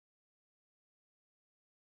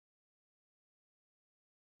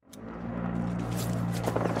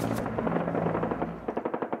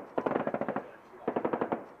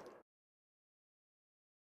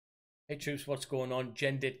Hey troops, what's going on?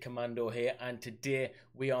 Dit Commando here, and today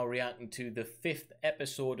we are reacting to the 5th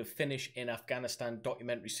episode of Finnish in Afghanistan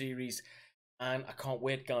documentary series. And I can't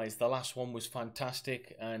wait, guys. The last one was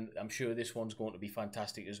fantastic, and I'm sure this one's going to be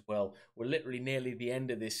fantastic as well. We're literally nearly the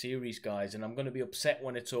end of this series, guys, and I'm going to be upset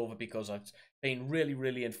when it's over because it's been really,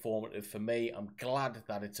 really informative for me. I'm glad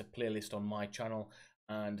that it's a playlist on my channel.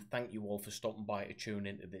 And thank you all for stopping by to tune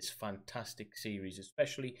into this fantastic series,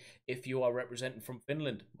 especially if you are representing from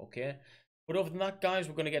Finland, okay? But other than that, guys,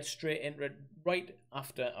 we're going to get straight into it right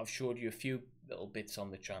after I've showed you a few little bits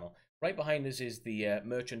on the channel. Right behind us is the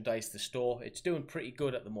merchandise, the store. It's doing pretty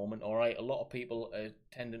good at the moment, all right? A lot of people are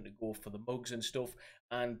tending to go for the mugs and stuff.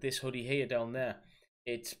 And this hoodie here down there,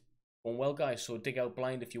 it's going well, guys. So dig out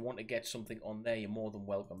blind if you want to get something on there. You're more than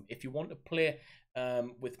welcome. If you want to play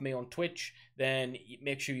with me on Twitch, then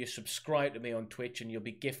make sure you subscribe to me on Twitch, and you'll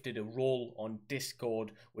be gifted a role on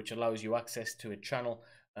Discord, which allows you access to a channel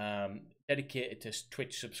dedicated to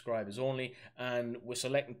Twitch subscribers only, and we're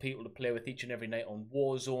selecting people to play with each and every night on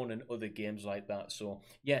Warzone and other games like that. So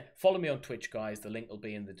yeah, follow me on Twitch, guys. The link will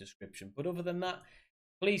be in the description. But other than that,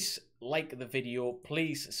 please like the video,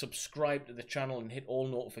 please subscribe to the channel, and hit all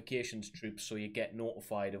notifications, troops, so you get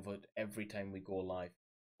notified of it every time we go live.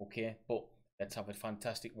 Okay, but let's have a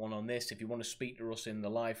fantastic one on this. If you want to speak to us in the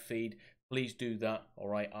live feed, please do that. All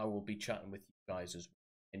right, I will be chatting with you guys as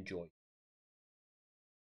well. Enjoy.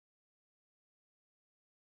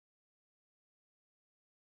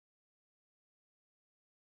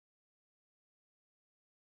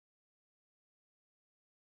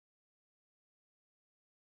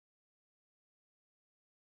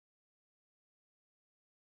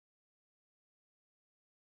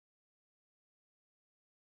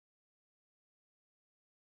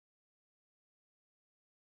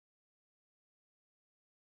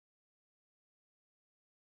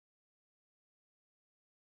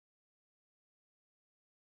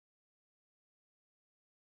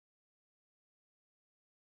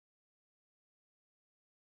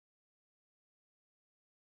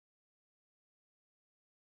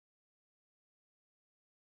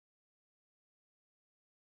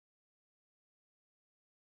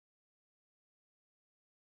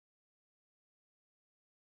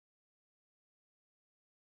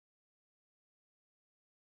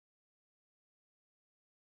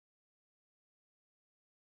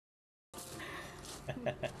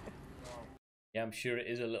 Yeah, I'm sure it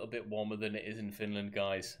is a little bit warmer than it is in Finland,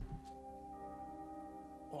 guys.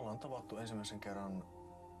 Ollaan tavattu ensimmäisen kerran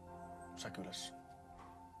Säkylässä.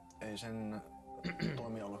 Ei sen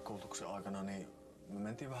toimialuekoulutuksen aikana, niin me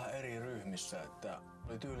mentiin vähän eri ryhmissä, että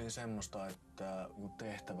oli tyyliin semmoista, että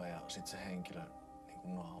tehtävä ja sit se henkilön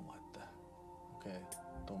niin naama, että okei,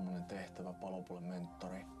 tommonen tehtävä, palopuolen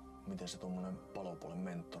mentori, miten se tommonen palopuolen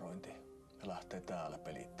mentorointi lähtee täällä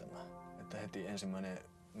pelittämään. Että heti ensimmäinen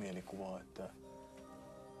mielikuva, että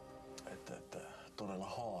todella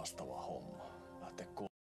haastava homma lähteä.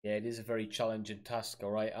 Yeah, it is a very challenging task,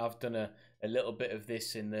 all right? I've done a little bit of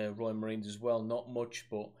this in the Royal Marines as well, not much,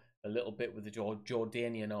 but a little bit with the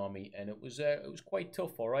Jordanian army, and it was quite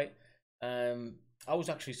tough, all right? I was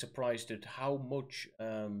actually surprised at how much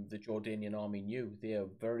the Jordanian army knew. They are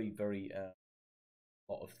very, very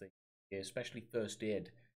lot of things, yeah, especially first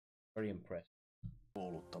aid. Very impressed.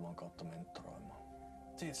 Kouluttamaan kautta mentoroimaan.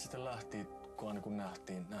 Siitä sitten lähti, kun aina kun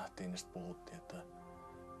nähtiin, niin sitten puhuttiin, että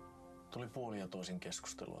tuli puolin ja toisin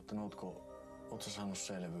keskustelua, että no, ootko sä saanut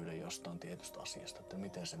selvyyden jostain tietystä asiasta, että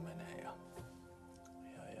miten se menee.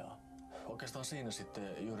 Ja oikeastaan siinä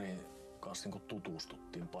sitten Jyrin kanssa niin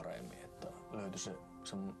tutustuttiin paremmin, että löytyi se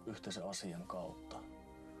yhteisen asian kautta.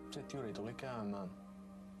 Sitten Jyri tuli käymään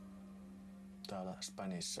täällä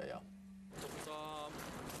Spanissa ja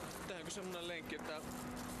tehdäänkö semmonen lenkki, että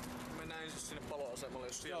mennään ensin sinne paloasemalle,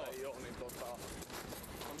 jos siellä ei oo, niin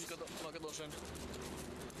mä katon sen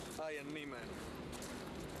äijän nimen.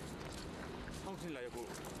 Onko sillä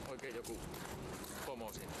oikein joku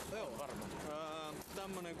pomo siinä? Joo, varmaan.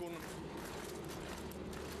 Tämmönen kun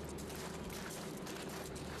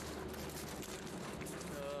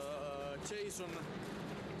Jason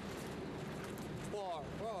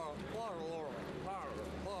Barlow.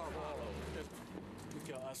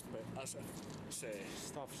 Mikä on SFC?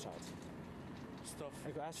 Staff Shot.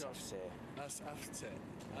 Eikö SFC? SFC.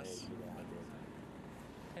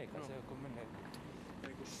 Eikä se joku menee.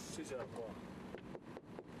 Eiku sisällä vaan.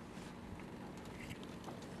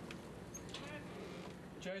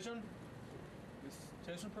 Jason? Is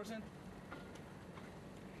Jason present?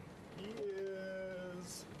 He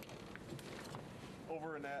is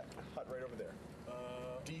over in that hut right over there.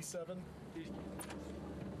 D7.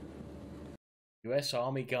 US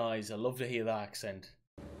Army guys, I love to hear that accent.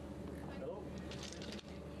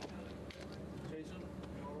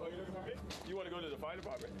 want to go to the fire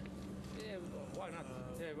department? Yeah, why not?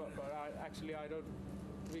 Yeah, but I don't.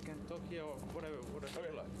 We can talk here or whatever.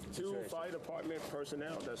 Okay, like, 2 fire department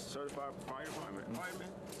personnel that's certified fire department firemen.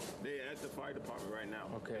 They're at the fire department right now.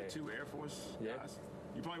 Okay. 2 Air Force guys.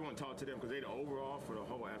 You probably want to talk to them because they're the overall for the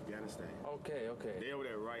whole Afghanistan. Okay. They're over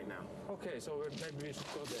there right now. Okay, so maybe we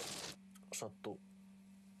should go there. Sattu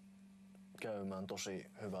käymään tosi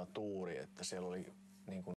hyvä tuuri, että siellä oli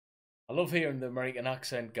niin kuin... I love hearing the American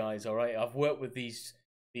accent, guys. All right, I've worked with these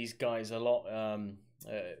guys a lot.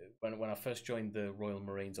 When I first joined the Royal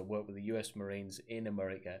Marines, I worked with the US Marines in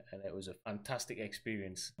America, and it was a fantastic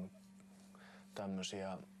experience.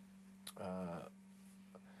 Tämmöisiä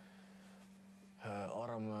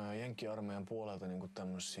jenkkiarmeijan puolelta niin kuin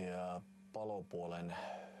tämmöisiä palopuolen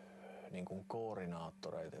niin kuin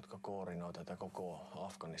koordinaattoreita, jotka koordinoivat tätä koko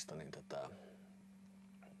Afganistanin tätä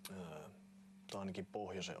ainakin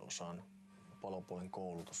pohjoisen osan palopuolen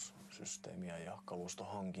koulutussysteemiä ja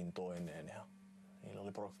kalustohankintoineen, ja niillä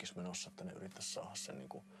oli prokkis menossa, että ne yrittäisi saada sen niin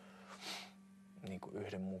kuin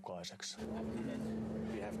yhdenmukaiseksi.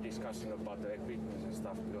 We have discussion about the equipment and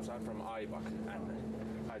stuff because I'm from Iraq and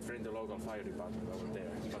I train the local fire department over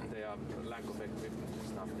there. But they are lack of equipment and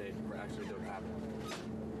stuff. They actually don't have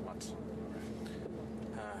much.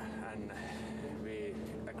 And we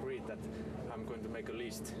agreed that I'm going to make a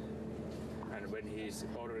list. And when he's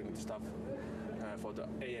ordering the stuff for the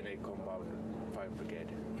ANA compound fire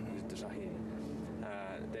brigade, the Shahin,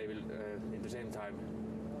 they will in the same time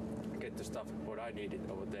get the stuff what I needed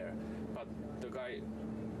over there. But the guy,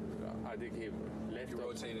 I think he left. You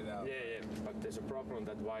rotated out. Yeah. But there's a problem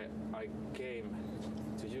that why I came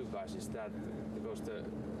to you guys is that because the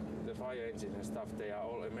fire engine and stuff, they are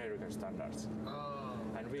all American standards. Oh.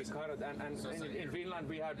 And we cannot. And So in Finland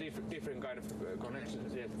we have different kind of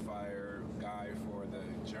connections. Yeah. Fire guy for the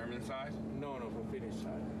German side? No, from Finnish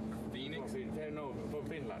side. Phoenix? From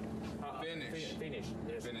Finland. Finnish. Finnish.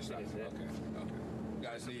 Yes. Finish side. Yeah. Okay. You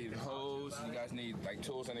guys need hose. You guys need like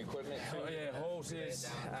tools and equipment. Oh, yeah,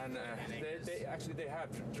 hoses, and they actually have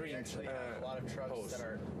trained a lot of trucks hose, that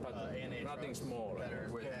are but ANA nothing trucks small.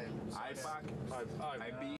 With IFAC,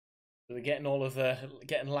 IB. So they're getting all of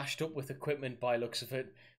getting lashed up with equipment by looks of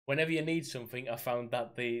it. Whenever you need something, I found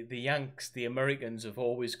that the Yanks, the Americans, have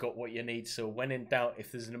always got what you need. So when in doubt,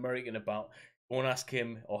 if there's an American about, go and ask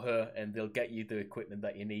him or her, and they'll get you the equipment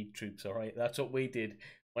that you need, troops. All right, that's what we did.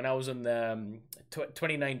 When I was on the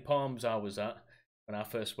 29 Palms, I was at when I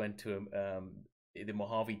first went to the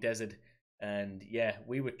Mojave Desert, and yeah,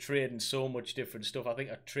 we were trading so much different stuff. I think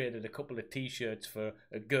I traded a couple of T-shirts for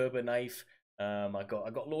a Gerber knife. I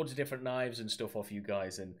got loads of different knives and stuff off you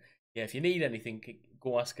guys, and yeah, if you need anything,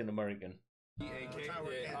 go ask an American. IEBAK. Okay.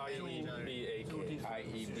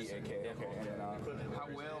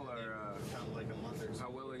 How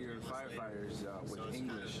well are your firefighters with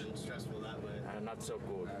English? Stressful that way. Not so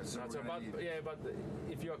good. So Not we're so, gonna but need- yeah, but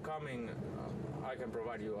if you are coming, I can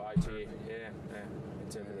provide you IT.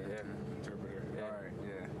 Interpreter. Yeah. Interpreter. Yeah. All right.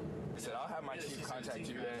 Yeah. Said I'll have my chief contact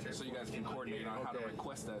you so you guys can coordinate on how to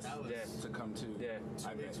request us to come to. Yeah.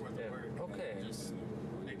 I bet. Yeah. Okay.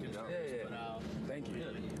 Yeah. Thank you.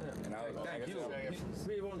 And thank you.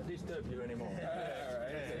 We won't disturb you anymore. All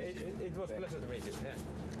right. It was a pleasure to meet you. Yeah.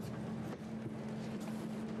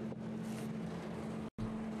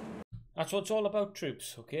 That's what it's all about,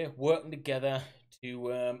 troops, okay? Working together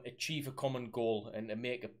to achieve a common goal and to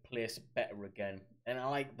make a place better again. And I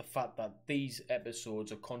like the fact that these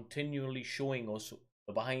episodes are continually showing us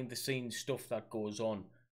the behind-the-scenes stuff that goes on,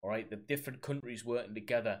 all right? The different countries working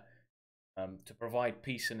together to provide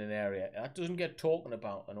peace in an area. That doesn't get talked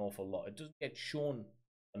about an awful lot. It doesn't get shown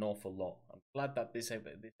an awful lot. I'm glad that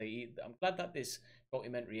this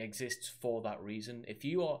documentary exists for that reason. If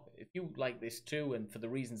you like this too, and for the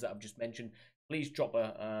reasons that I've just mentioned, please drop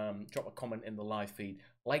a comment in the live feed,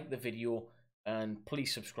 like the video, and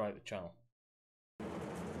please subscribe to the channel.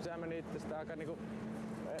 Sä meni itsestä aika niinku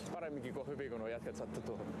paremminkin kuin hyvin, kun nuo jätkät sattu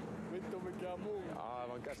tuohon. Vittu mikä muu.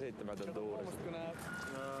 Aivan käsittämätön Kato tuuri. huomasit, kun nää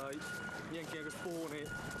jenkkien kanssa puhuu, niin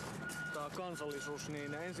tää kansallisuus,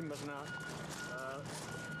 niin ne ensimmäisenä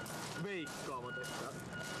veikkaavat, että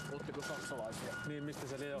ootteko saksalaisia. Niin, mistä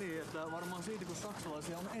se liian? Niin, että varmaan siitä kun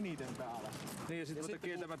saksalaisia on eniten täällä. Niin, ja sitten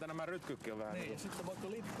kieltämättä nämä rytkytkin on vähän. Niin, ja sitten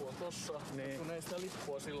vaikka lippu on tossa, niin. kun ei sitä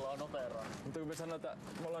lippua sillä on noteraa. Mutta kun me sanotaan,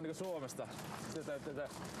 että me ollaan niinku Suomesta, se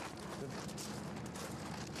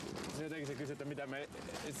jotenkin se kysyy, että mitä me...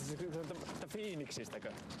 Se kysyy, että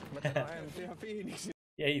Phoenixistäkö? Mä en ihan Phoenixista.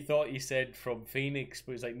 Yeah, he thought he said from Phoenix,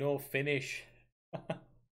 but he's like, no, Finnish.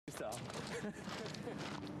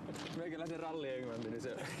 Meikäläisen ralli-englanti, niin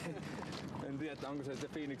se... En tiedä, että onko se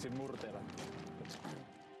Phoenixin murteella.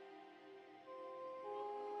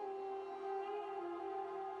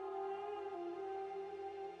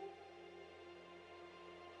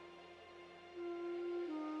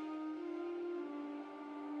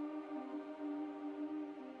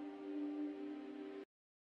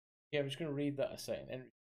 Yeah, I'm just going to read that a second. Entry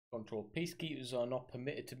control. Peacekeepers are not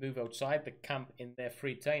permitted to move outside the camp in their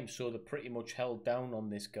free time, so they're pretty much held down on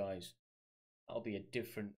this, guys. That'll be a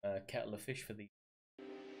different kettle of fish for these.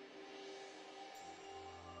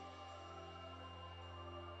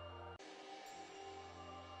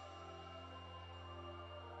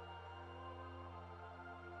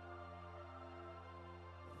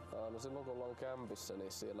 No silloin kun ollaan kämpissä,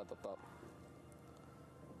 niin siellä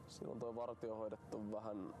silloin tuo vartio hoidettu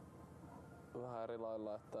vähän eri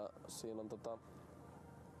lailla, että siinä on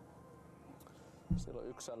siellä on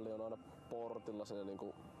yksi sälli on aina portilla siinä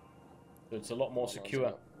niinku. It's a lot more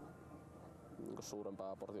secure. Niinku suuren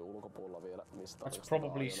pääportin ulkopuolella vielä, mistä That's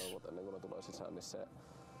probably ennen kuin ne tulee sisään, niin se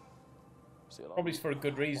siellä probably for a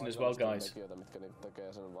good reason as well, guys. Tekijöitä, mitkä niinku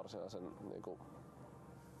tekee sen varsinaisen niinku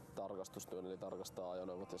tarkastustyön, eli tarkastaa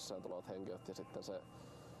ajoneuvot ja sisään tulevat henkilöt, ja sitten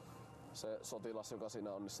se sotilas, joka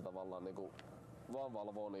siinä on, niin se tavallaan niinku vaan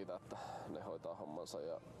valvoo niitä, että ne hoitaa hommansa,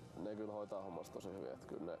 ja ne kyllä hoitaa hommansa tosi hyvin, että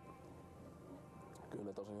kyllä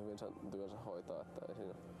ne tosi hyvin sen työnsä hoitaa, että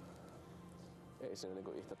ei siinä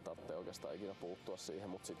niinku itse tarvitse oikeastaan ikinä puuttua siihen,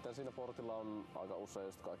 mutta sitten siinä portilla on aika usein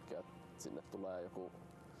just kaikkea, että sinne tulee joku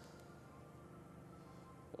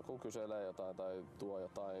kyselee jotain tai tuo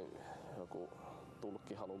jotain, joku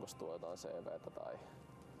tulkki halukas tuo jotain CVtä tai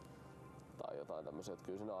jotain tämmöisiä, että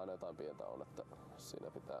kyllä siinä aina jotain pientä on, että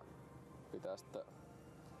siinä pitää sitten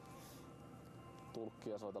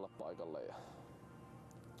tulkkia soitella paikalle ja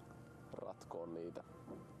ratkoa niitä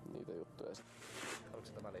juttuja. Oliko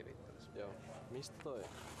se tämä liivittelyssä? Joo. Mistä toi?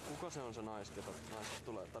 Kuka se on se naiset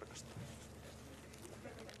tulee tarkastaa?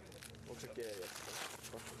 Onko se G-jättä?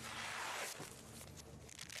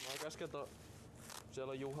 Mä käsken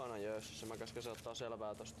siellä on Juhana Jöössissä, mä käsken se ottaa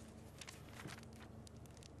selvää tosta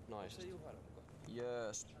naisesta. Se Juhana?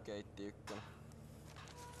 Jöös, keitti 1.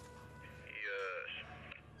 Jöös.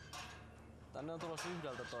 Tänne on tulossa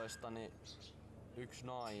 11 niin yksi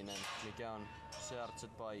nainen, mikä on Searched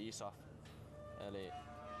by ISAF. Eli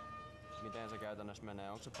miten se käytännössä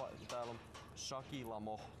menee? Onko se täällä on Shakila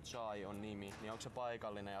Mohchai on nimi, niin onko se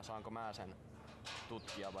paikallinen ja saanko mä sen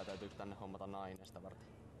tutkia vai täytyykö tänne hommata nainen sitä varten?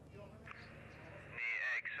 Niin,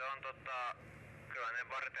 eikö se on kyllä ne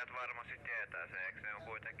vartijat varmasti tietää se, eikö ne on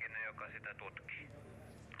kuitenkin ne, joka sitä tutkii?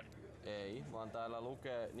 Ei, vaan täällä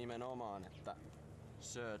lukee nimenomaan, että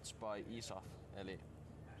Search by ISAF, eli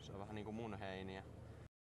se on vähän niinku mun heiniä.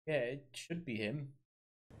 Yeah, it should be him.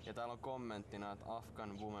 Ja täällä on kommenttina, että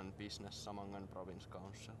Afghan Women Business Samangan Province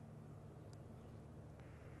Council.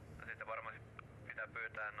 No sitten varmasti pitää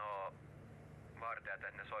pyytää nuo vartijat,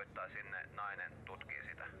 että ne soittaa sinne, nainen tutkii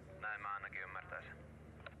sitä. Näin mä ainakin ymmärtäisin.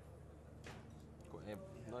 Kun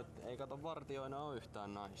ei kato vartioina ole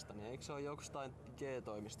yhtään naista, niin eikö se ole jostain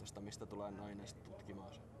G-toimistosta, mistä tulee nainen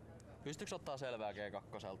tutkimaan se? Pystyykö ottaa selvää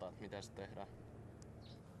G2:lta, että miten se tehdään?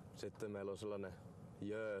 Sitten meillä on sellainen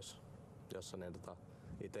jöös, jossa ne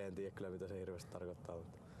itse en tiedä kyllä mitä se hirveästi tarkoittaa,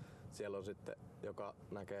 mutta siellä on sitten, joka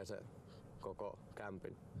näkee se koko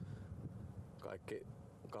kämpin, kaikki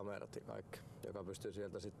kamerat ja kaikki, joka pystyy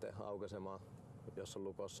sieltä sitten aukaisemaan, jos on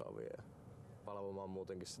lukossa ovi ja palvomaan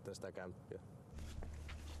muutenkin sitten sitä kämppiä.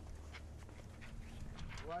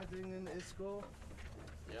 Writing in ISCO.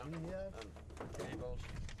 Yeah. In here. Cables.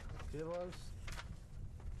 Cables.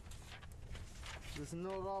 There's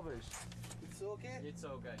no rubbish. It's okay? It's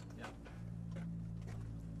okay, yeah.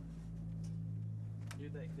 You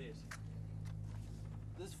take this.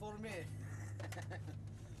 This for me.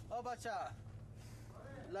 Oh, bacha.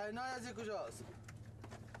 Lainaya zikujos.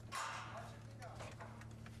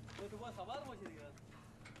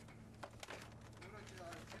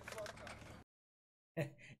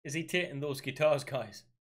 Is he taking those guitars, guys? Is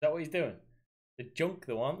that what he's doing? The junk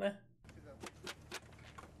though, aren't they?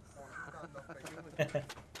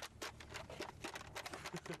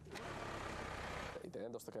 Itse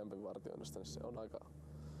tosta kämpin vartioinnista, niin se on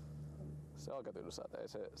aika tylsää,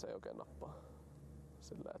 että se ei oikein nappaa.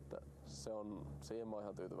 Sillä, että siihen mä oon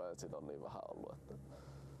ihan tyytyväinen, että siitä on niin vähän ollut, että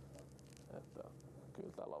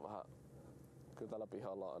kyllä täällä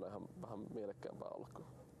pihalla on aina ihan vähän mielekkäämpää olla kuin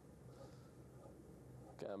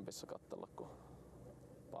kämpissä katsella, kun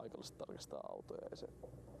paikalliset tarkistaa autoja. Ei se.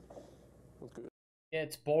 Mut kyllä. Yeah,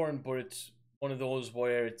 it's boring, but it's one of those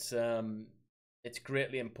where it's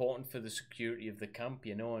greatly important for the security of the camp,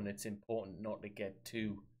 you know, and it's important not to get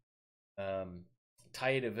too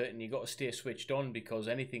tired of it, and you got to stay switched on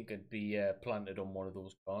because anything could be planted on one of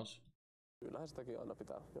those cars. Kyllähän sitäkin aina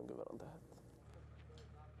pitää jonkin verran tehdä.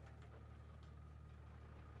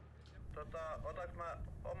 Otaks mä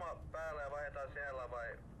oma päälle ja vaihdetaan siellä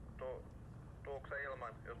vai tuuks se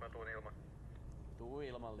ilman, jos mä tuun ilman? Tuu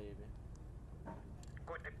ilman liiviä.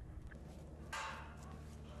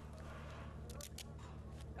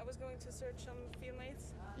 I was going to search some field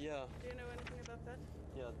mates. Yeah. Do you know anything about that?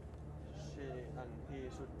 Yeah. She and he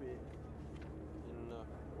should be in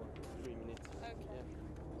 3 minutes. Okay.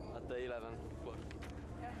 Yeah. At the 11 o'clock.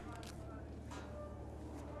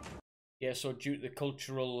 Yeah, so due to the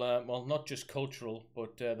cultural, well, not just cultural,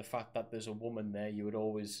 but the fact that there's a woman there, you would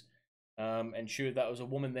always ensure that there was a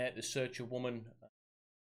woman there to search a woman,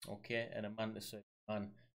 okay, and a man to search a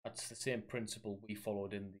man. That's the same principle we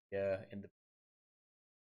followed in the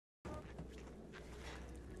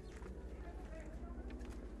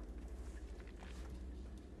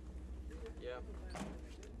Yeah.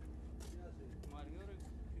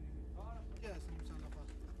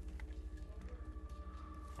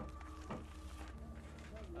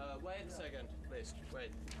 Wait a second, please.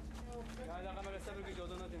 Wait.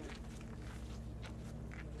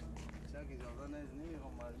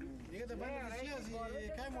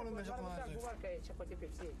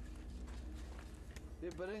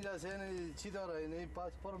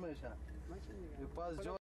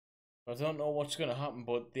 I don't know what's going to happen,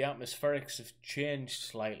 but the atmospherics have changed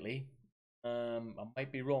slightly. I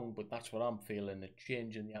might be wrong, but that's what I'm feeling. A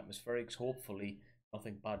change in the atmospherics. Hopefully,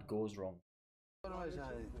 nothing bad goes wrong.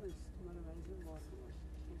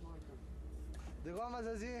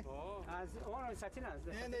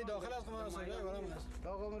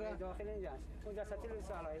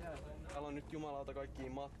 Täällä on nyt jumalauta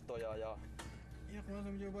kaikkia mattoja ja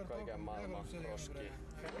kaiken maailman roskia.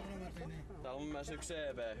 Täällä on myös yksi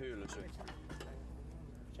EV-hylsy.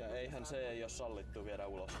 Ja eihän se ei ole sallittu viedä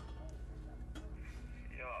ulos.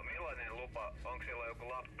 Joo, millainen lupa? Onko siellä joku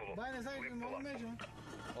lippulappu?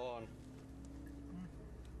 On.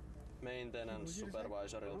 Maintenance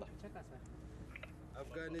supervisorilta.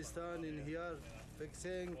 Afghanistan in here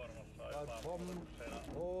fixing bomb.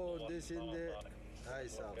 Oh, this in the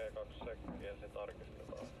house. Ja se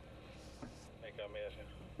tarkistetaan. Mikä mies ja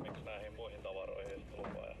miksi näihin muihin tavaroihin ei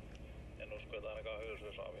lupaa. Ja en usko, että ainakaan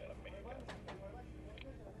hylsyä saa viedä mihinkään.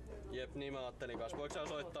 Jep, niin mä ajattelin kanssa. Voiko sä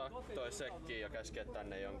soittaa toi sekkiin ja käskeä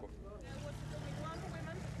tänne jonkun?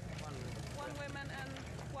 One woman and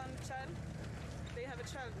one child. They have a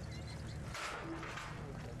child.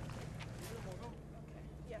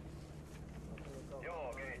 Yeah.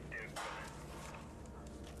 Joo, keitti ykkönen.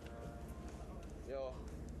 Joo.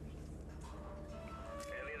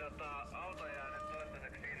 Eli auto jää nyt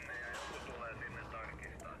toistaiseksi sinne ja joku tulee sinne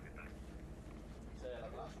tarkistaa sitä.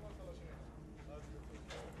 Selvä.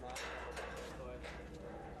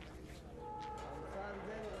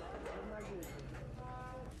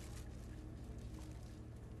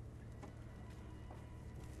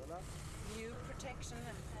 New protection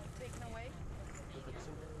taken away.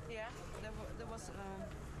 Yeah, there was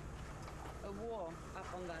a war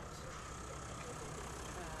up on that.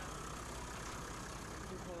 What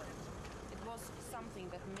do you call it? It was something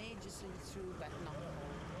that made you see through, but not the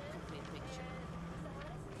whole complete picture.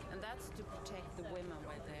 And that's to protect the women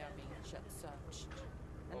while they are being searched.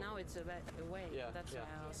 And now it's away. Yeah, That's yeah. why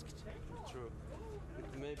I asked. True.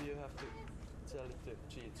 Maybe you have to tell it to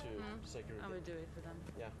G2 security. I will do it for them.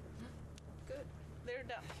 Yeah. Good. They're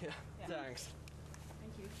done. Yeah. Thanks.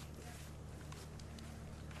 Thank you.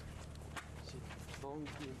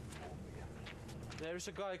 There's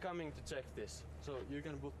a guy coming to check this, so you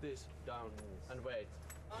can put this down and wait.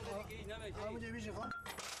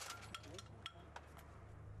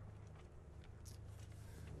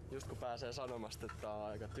 Just kun pääsee sanomasta, että tää on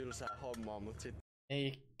aika tylsää hommaa, mut sit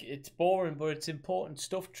Hey, it's boring, but it's important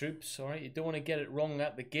stuff, troops. All right, you don't want to get it wrong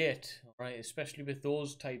at the gate. All right, especially with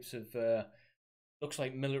those types of looks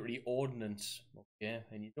like military ordnance. Okay,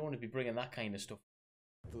 and you don't want to be bringing that kind of stuff.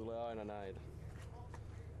 tulee aina näitä.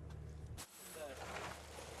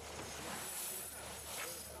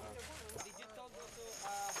 Did you told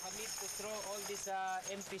Hamid to throw all these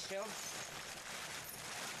empty shells?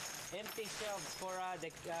 Empty shells for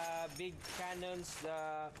the big cannons,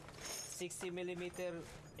 the 60mm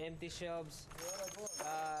empty shells,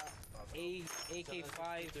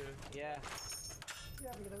 AK-5, yeah.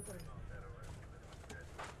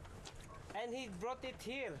 And he brought it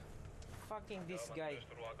here. Fucking this guy.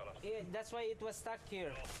 Yeah, that's why it was stuck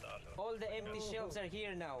here. All the empty shelves are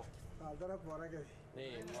here now.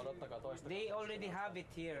 Niin, odottakaa toista. They already have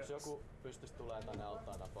it here. Jos joku pystyisi tulemaan tänne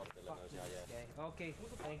auttaa tämän portille, niin olisi ihan jees. Okay,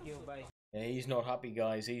 thank you, bye. Yeah, he's not happy,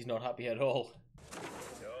 guys. He's not happy at all.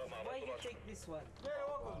 Why you take this one?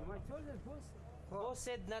 Boss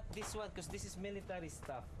said not this one because this is military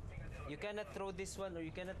stuff. You cannot throw this one or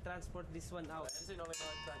you cannot transport this one out. Ensin oli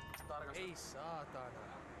noita tarkastus. Ei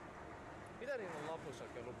saatana. Mitä niillä on lopussa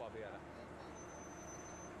oikein lupa viedä?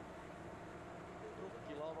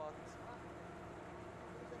 Trukkilavat,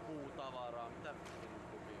 puutavaraa, mitä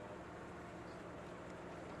lupia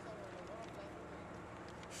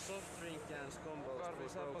Soft drink cans combos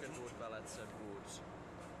for broken wood pallets and woods.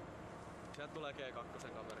 Sieltä tulee G2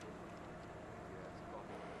 kaveri.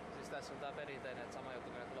 Siis tässä on tää perinteinen, että sama juttu,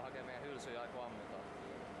 kun ne tulee hakemaan meidän hylsyjä aiku ammutaan.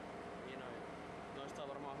 Niin on. Noista on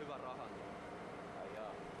varmaan hyvä raha. Ai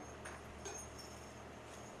jaa.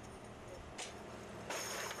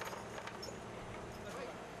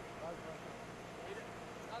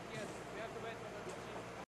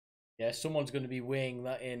 Yeah, someone's going to be weighing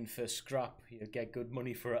that in for scrap. You'll get good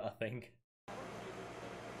money for it, I think.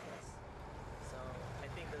 So I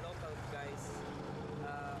think the local guys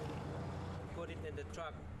put it in the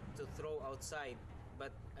truck to throw outside,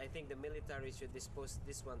 but I think the military should dispose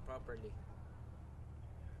this one properly.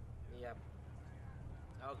 Yep.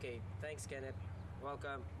 Okay, thanks Kenneth.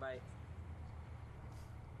 Welcome, bye.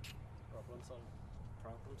 Problem solved.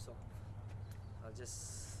 Problem solved. I'll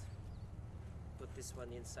just put this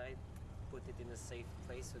one inside, put it in a safe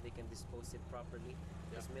place so they can dispose it properly.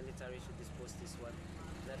 Because military should dispose this one.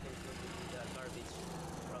 Let them put it in the garbage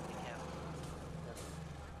from the camp.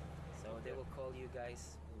 So they will call you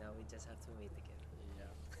guys. Now we just have to wait again.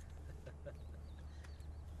 Yeah.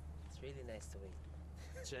 It's really nice to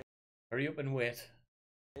wait. Hurry up and wait.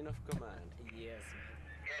 Chain of command. Yes.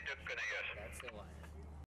 That's the one.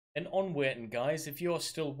 And on waiting, guys, if you're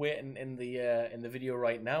still waiting in the video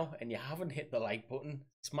right now and you haven't hit the like button,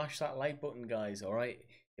 smash that like button, guys. All right,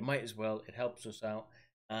 you might as well. It helps us out.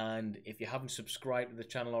 And if you haven't subscribed to the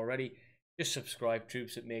channel already, just subscribe,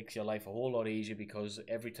 troops. It makes your life a whole lot easier because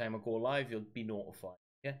every time I go live, you'll be notified.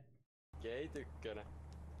 Yeah. G1.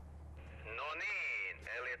 No niin,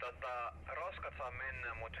 eli roskat saa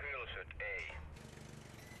mennä, mut hylsyt ei.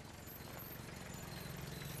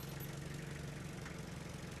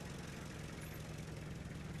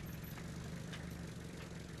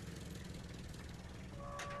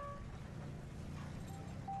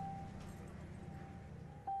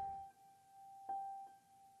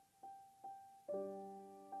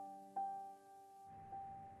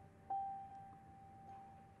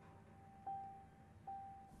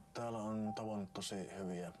 Täällä on tavannut tosi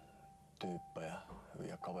hyviä tyyppejä,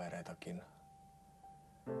 hyviä kavereitakin.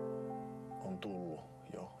 On tullut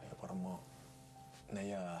jo ja varmaan ne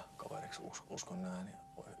jää kaveriksi, uskon näin, ja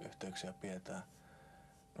voi yhteyksiä pidetään.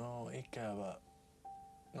 No ikävä.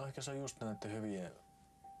 No ehkä se on just näiden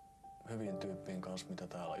hyvien tyyppien kanssa, mitä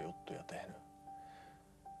täällä on juttuja tehnyt.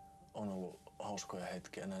 On ollut hauskoja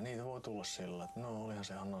hetkiä. Niitä voi tulla sillä, että no olihan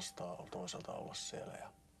se ihan nastaa toisaalta olla siellä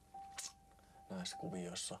ja näissä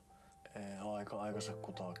kuvioissa. Aikaisen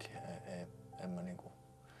kutaakin. En mä niinku.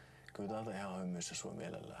 Kyllä täältä ihan hymyissä sua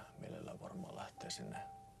mielellään varmaan lähtee sinne.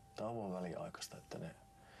 Tää on vaan väliaikaista, että ne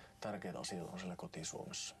tärkeät asiat on siellä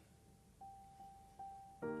koti-Suomessa.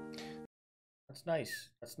 That's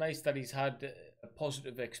nice. That's nice that he's had a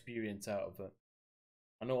positive experience out of it.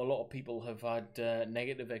 I know a lot of people have had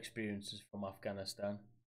negative experiences from Afghanistan.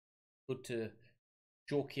 Good to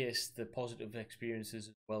showcase the positive experiences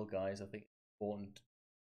as well, guys. I think it's important.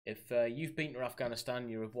 If you've been to Afghanistan,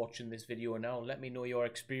 you're watching this video now, let me know your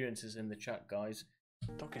experiences in the chat, guys.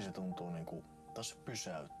 Toki se tuntuu niinku taas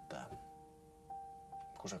pysäyttää,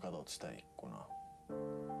 kun sä katot sitä ikkunaa.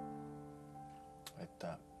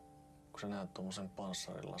 Että kun sä näet tommosen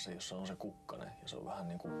panssarilasin, jossa on se kukkanen ja se on vähän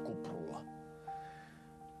niinku kuprulla,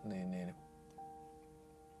 niin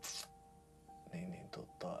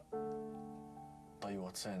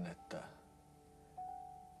tajuat sen, että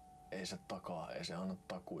ei se anna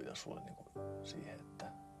takuita sulle niinku siihen,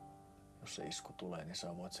 että jos se isku tulee, niin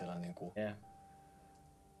sä voit siellä niinku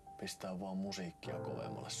pistää vaan musiikkia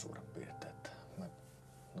kovemmalle suurin piirtein. Että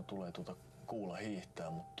no tulee kuulla hiihtää,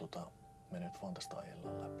 mutta me nyt vaan tästä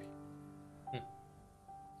ajellaan läpi.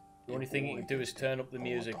 The only thing you can do is turn up the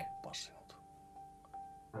music.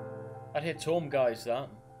 That hits home, guys, that.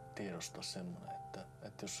 Tiedostaa semmonen, että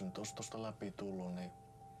jos se nyt olisi tosta läpi tullut, niin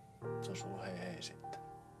se olisi ollut hei sitten.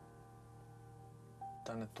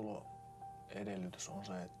 Tänne tulo edellytys on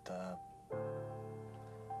se, että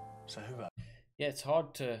se hyvä. Yeah, it's hard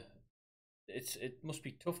to. It must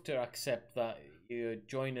be tough to accept that you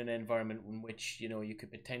join an environment in which you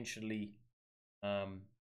could potentially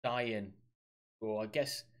die in. So I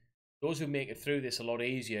guess those who make it through this a lot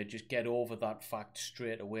easier just get over that fact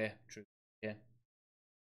straight away. True. Yeah.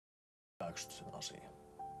 Hyväksyt sen asian.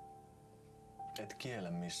 Et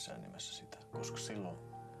kiellä missään nimessä sitä, koska silloin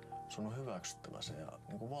sun on hyväksyttävä se ja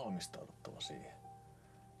niin kuin valmistauduttava siihen.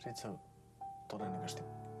 Sitten sä todennäköisesti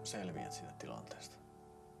selviät siitä tilanteesta.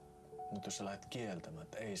 Mutta jos sä lähdet kieltämään,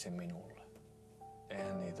 että ei se minulle,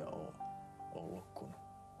 eihän niitä ole ollut kuin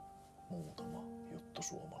muutama juttu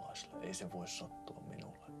suomalaisille. Ei se voi sattua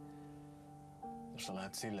minulle. Jos sä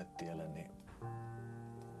lähdet sille tielle, niin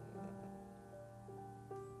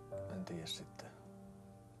en tiedä sitten,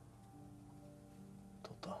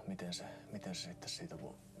 miten se sitten siitä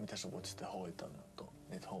miten sä voit sitten hoitaa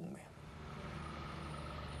niitä hommia.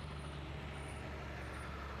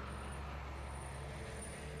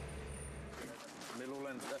 Minä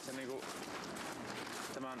luulen, että tässä niinku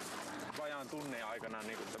tämän vajaan tunnin aikana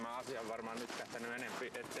niinku tämä asia on varmaan nyt kähtänyt enemmän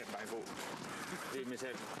eteenpäin kuin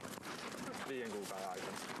viimeisen 5 kuukauden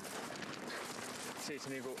aikana. Siis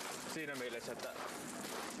niinku siinä mielessä, että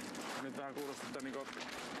nyt vähän kuulostaa niinku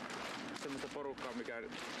semmoista porukkaa, mikä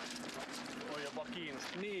on jopa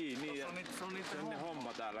kiinnostunut. Niin. Se on niitä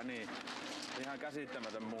homma täällä, niin. Ihan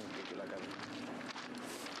käsittämätön munkki kyllä kävi.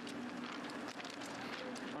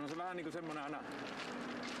 On se vähän niinku semmonen aina,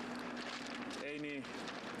 ei niin,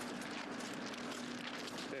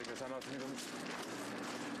 eikö sanois niinku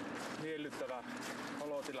miellyttävä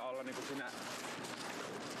olotila olla niinku siinä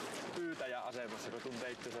pyytäjäasemassa, kun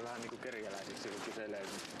tuntee itsensä vähän niinku kerjäläisiksi, kun kyselee.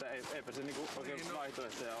 Mutta eipä se niinku oikein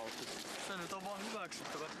vaihtoehtoja ole. Se nyt on vaan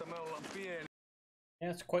hyväksyttävä, että me ollaan pieni.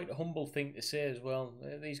 Yeah, it's quite a humble thing to say as well.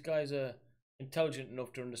 These guys are intelligent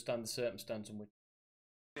enough to understand the circumstance in which.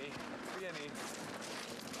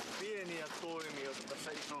 Pieniä toimijoita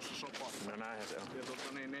tässä isossa sopassa. No näinhän se on.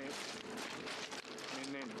 Ja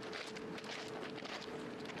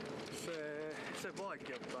se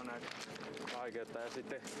vaikeuttaa näitä. Vaikeuttaa ja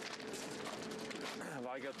sitten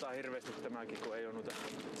vaikeuttaa hirveästi tämäkin, kun ei ole noita.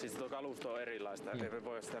 Siis tuo kalusto on erilaista. Ei me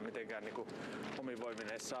voi sitä mitenkään niinku omin voimin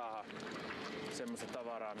edes saada semmoista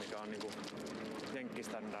tavaraa, mikä on niinku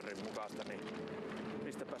jenkkistandardin mukaista, niin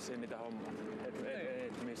mistäpä siinä niitä hommaa?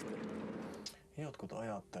 Et mistä. Jotkut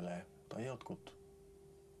ajattelee tai jotkut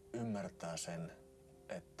ymmärtää sen,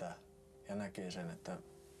 että ja näkee sen, että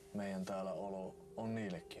meidän täällä olo on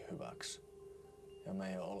niillekin hyväksi. Ja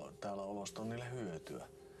meidän täällä olosta on niille hyötyä.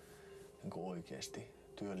 Niin kuin oikeasti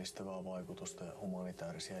työllistävää vaikutusta ja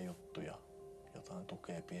humanitaarisia juttuja, jotain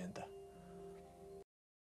tukea pientä.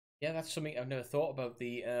 Yeah, that's something I've never thought about,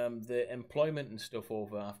 the employment and stuff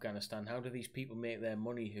over Afghanistan. How do these people make their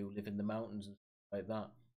money who live in the mountains and stuff like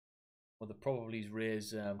that? Well, they probably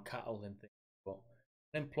raise cattle and things, but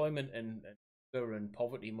employment and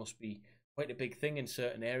poverty must be quite a big thing in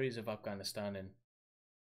certain areas of Afghanistan, and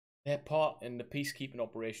their part in the peacekeeping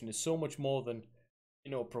operation is so much more than,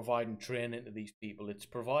 you know, providing training to these people. It's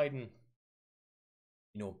providing,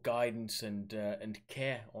 you know, guidance and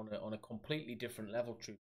care on a completely different level.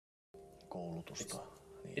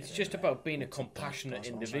 It's just about being a compassionate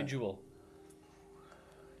individual.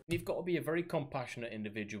 You've got to be a very compassionate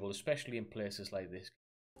individual, especially in places like this.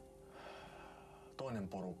 Toinen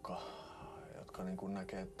porukka, jotka niin kuin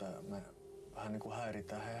näkee, että me vähän niin kuin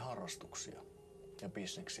häiritään heidän harrastuksia ja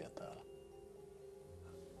bisneksiä täällä.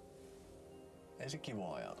 Ei se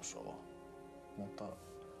kiva ajatus ole, mutta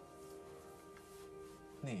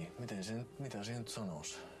niin, mitä se nyt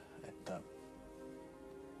sanoisi, että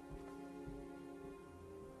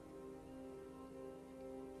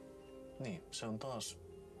niin, se on taas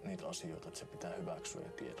niitä asioita, että se pitää hyväksyä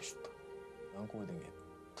ja tiedostaa. Se on kuitenkin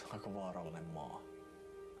aika vaarallinen maa.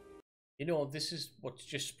 You know, this is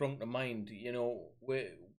what's just sprung to mind. You know,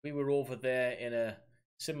 we were over there in a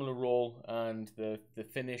similar role, and the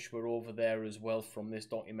Finnish were over there as well from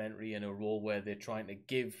this documentary in a role where they're trying to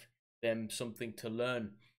give them something to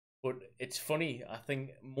learn. But it's funny, I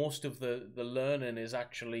think most of the learning is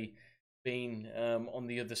actually been on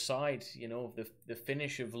the other side. You know, the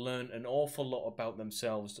Finnish have learned an awful lot about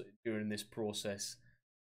themselves during this process,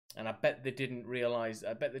 and I bet they didn't realize,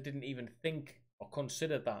 I bet they didn't even think or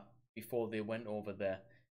consider that before they went over there.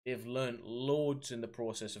 They've learned loads in the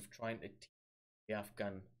process of trying to teach the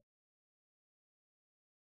Afghan.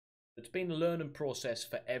 It's been a learning process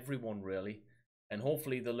for everyone, really, and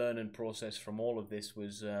hopefully the learning process from all of this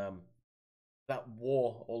was that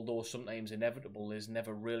war, although sometimes inevitable, is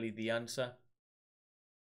never really the answer.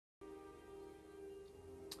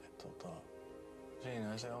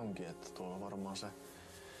 Siinä se onkin, että tuolla varmaan se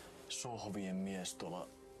sohvien mies tuolla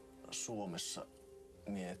Suomessa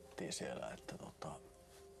miettii siellä, että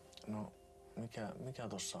no mikä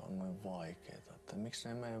tossa on noin vaikeeta, että miksi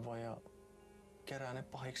ne mene vaan ja kerää ne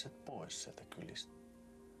pahikset pois sieltä kylistä.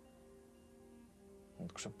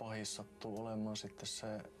 Mutta kun se pahis sattuu olemaan sitten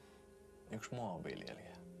se yksi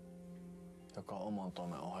maanviljelijä, joka oman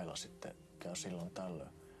toimen ohella sitten käy silloin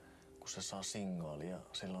tällöin, kun se saa signaalia,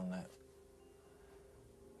 silloin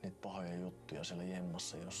niitä pahoja juttuja siellä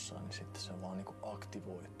jemmassa jossain, niin sitten se vaan niinku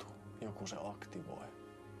aktivoituu. Joku se aktivoi.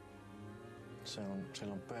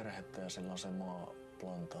 Sillä on perhettä ja sillä on se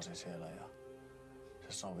maaplantasi siellä ja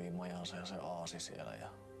se savimajansa ja se aasi siellä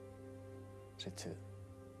ja sit se,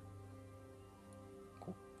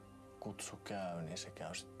 kun kutsu käy, niin se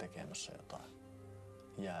käy sitten tekemässä jotain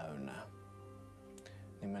jäynää.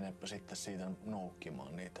 Niin menepä sitten siitä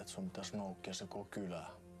noukkimaan niitä, että sun pitäisi noukkia se koko kylä.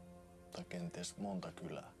 Tai kenties monta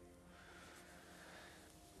kylää.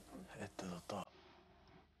 Että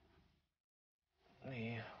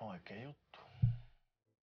niin, vaikea juttu.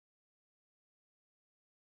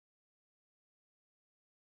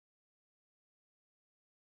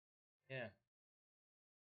 Yeah.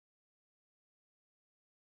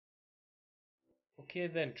 Okay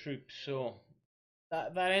then, troops. So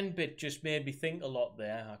that end bit just made me think a lot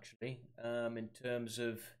there, actually, in terms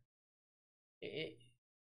of it.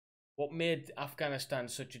 What made Afghanistan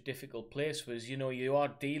such a difficult place was, you know, you are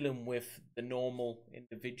dealing with the normal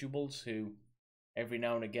individuals who every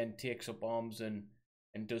now and again takes up arms and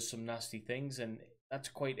does some nasty things, and that's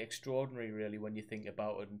quite extraordinary, really, when you think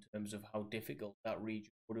about it in terms of how difficult that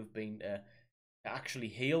region would have been to actually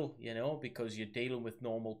heal, you know, because you're dealing with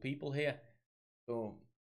normal people here. So,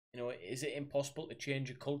 you know, is it impossible to change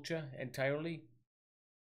a culture entirely?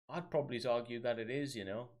 I'd probably argue that it is, you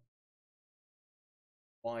know.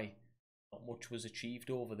 Why? Not much was achieved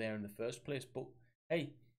over there in the first place, but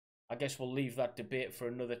hey, I guess we'll leave that debate for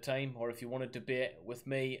another time. Or if you want to debate with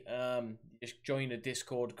me, just join the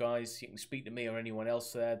Discord, guys. You can speak to me or anyone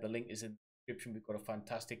else there. The link is in the description. We've got a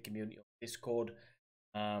fantastic community on Discord.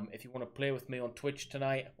 If you want to play with me on Twitch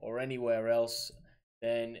tonight or anywhere else,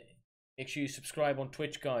 then make sure you subscribe on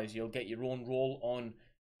Twitch, guys. You'll get your own role on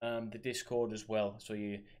the Discord as well, so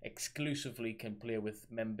you exclusively can play with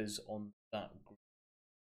members on that group.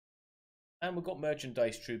 And we've got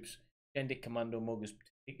merchandise, troops. Dit Commando mug is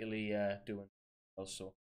particularly doing well,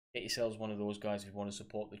 so get yourselves one of those, guys, if you want to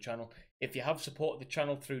support the channel. If you have supported the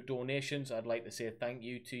channel through donations, I'd like to say thank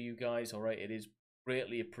you to you guys. All right, it is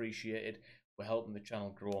greatly appreciated. We're helping the channel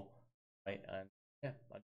grow, right? And yeah,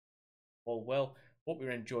 all well. Hope you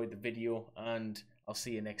enjoyed the video, and I'll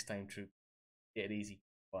see you next time, troops. Get it easy.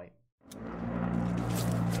 Bye.